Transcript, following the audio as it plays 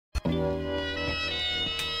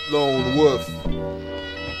Lone Wolf,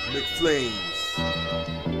 mcflames,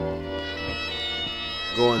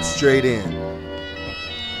 going straight in.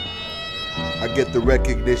 I get the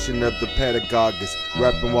recognition of the pedagogist,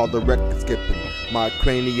 rapping while the record's skipping. My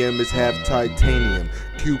cranium is half titanium.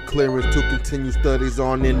 Q clearance to continue studies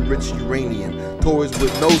on enriched uranium. Toys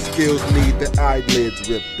with no skills need the eyelids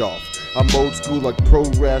ripped off. I'm old school like pro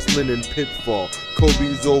wrestling and Pitfall.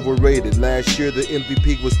 Kobe's overrated. Last year the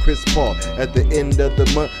MVP was Chris Paul. At the end of the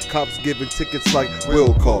month, cops giving tickets like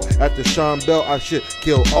will call. After Sean Bell, I should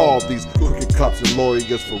kill all these crooked cops and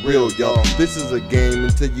lawyers for real, y'all. This is a game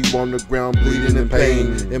until you on the ground bleeding in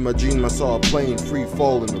pain. In my dream I saw a plane free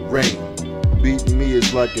fall in the rain. Beating me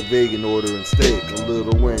is like a vegan ordering steak. A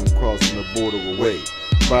little wing crossing the border away.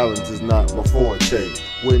 Violence is not my forte.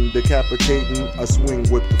 When decapitating, I swing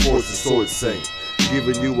with the force of sword say.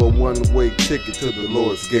 Giving you a one-way ticket to the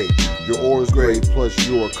Lord's gate. Your ore's great, plus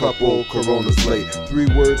you're a couple coronas late.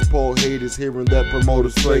 3 words Paul haters hearing that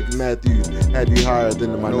promoters flake. Matthews had you higher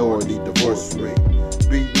than the minority divorce rate.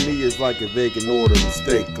 Beating me is like a vegan order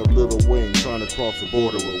mistake. A little wing trying to cross the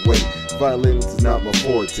border away. Violence is not my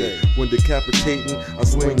forte. When decapitating, I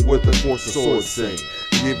swing with the force of sword say.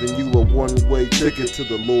 Giving you a one-way ticket to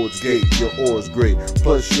the Lord's gate. Your ore's great,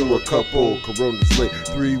 plus you're a couple coronas late.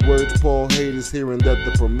 3 words Paul haters hearing that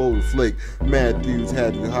the promoter flake. Matthews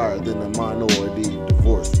had you higher than the minority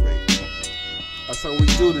divorce rate. That's how we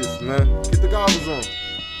do this, man. Get the goggles on.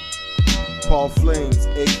 Paul Flames,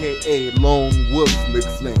 aka Lone Wolf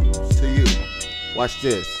mcflames, to you. Watch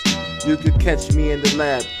this. You could catch me in the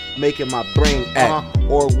lab making my brain act,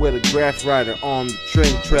 or with a graph writer on the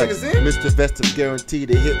train tracks. Mr. Vesta guaranteed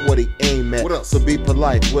to hit what he aim at. So be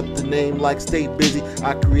polite with the name like stay busy.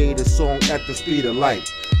 I create a song at the speed of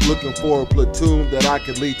light. Looking for a platoon that I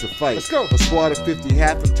can lead to fight. Let's go. A squad of 50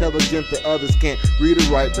 half intelligent, the others can't read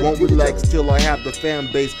or write. Won't relax till I have the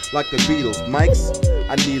fan base like the Beatles. Mics,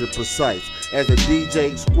 I need it precise. As a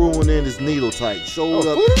DJ screwing in his needle tight. Showed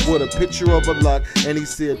up with a picture of a lock and he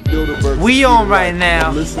said Bilderberg. We on right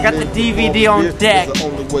now. Got the DVD on deck.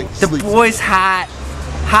 The boy's hot.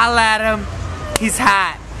 Holla at him. He's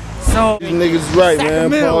hot. So these niggas right, man.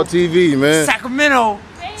 Paul TV, man. Sacramento,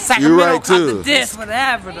 you right cop too. the disc,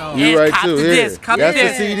 whatever though. You right too. That's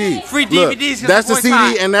the CD. Free Look, DVDs. that's the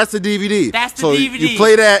CD and that's the DVD. That's the so DVD. You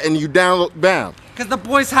play that and you download bound. Cause the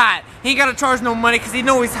boy's hot. He ain't gotta charge no money cause he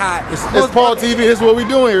know he's hot. It's Paul TV. This is what we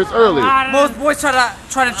doing here. It's early. Most boys try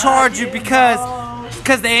to charge you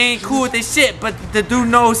because they ain't cool with their shit, but the dude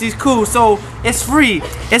knows he's cool, so it's free.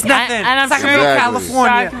 It's nothing. And I'm Sacramento,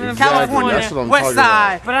 California. California, that's what I'm West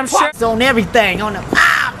Side. But I'm sure it's on everything on the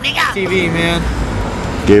nigga. TV, man.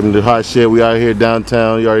 Gave him the hot shit. We out here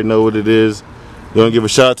downtown. You already know what it is. You wanna give a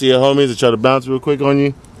shout out to your homies and try to bounce real quick on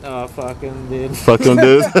you? Oh, fuck him, dude. Fuck him,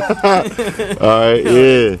 dude. Alright,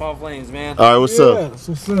 yeah. Paul Flames, man. Alright, what's up? That's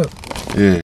what's up. Yeah.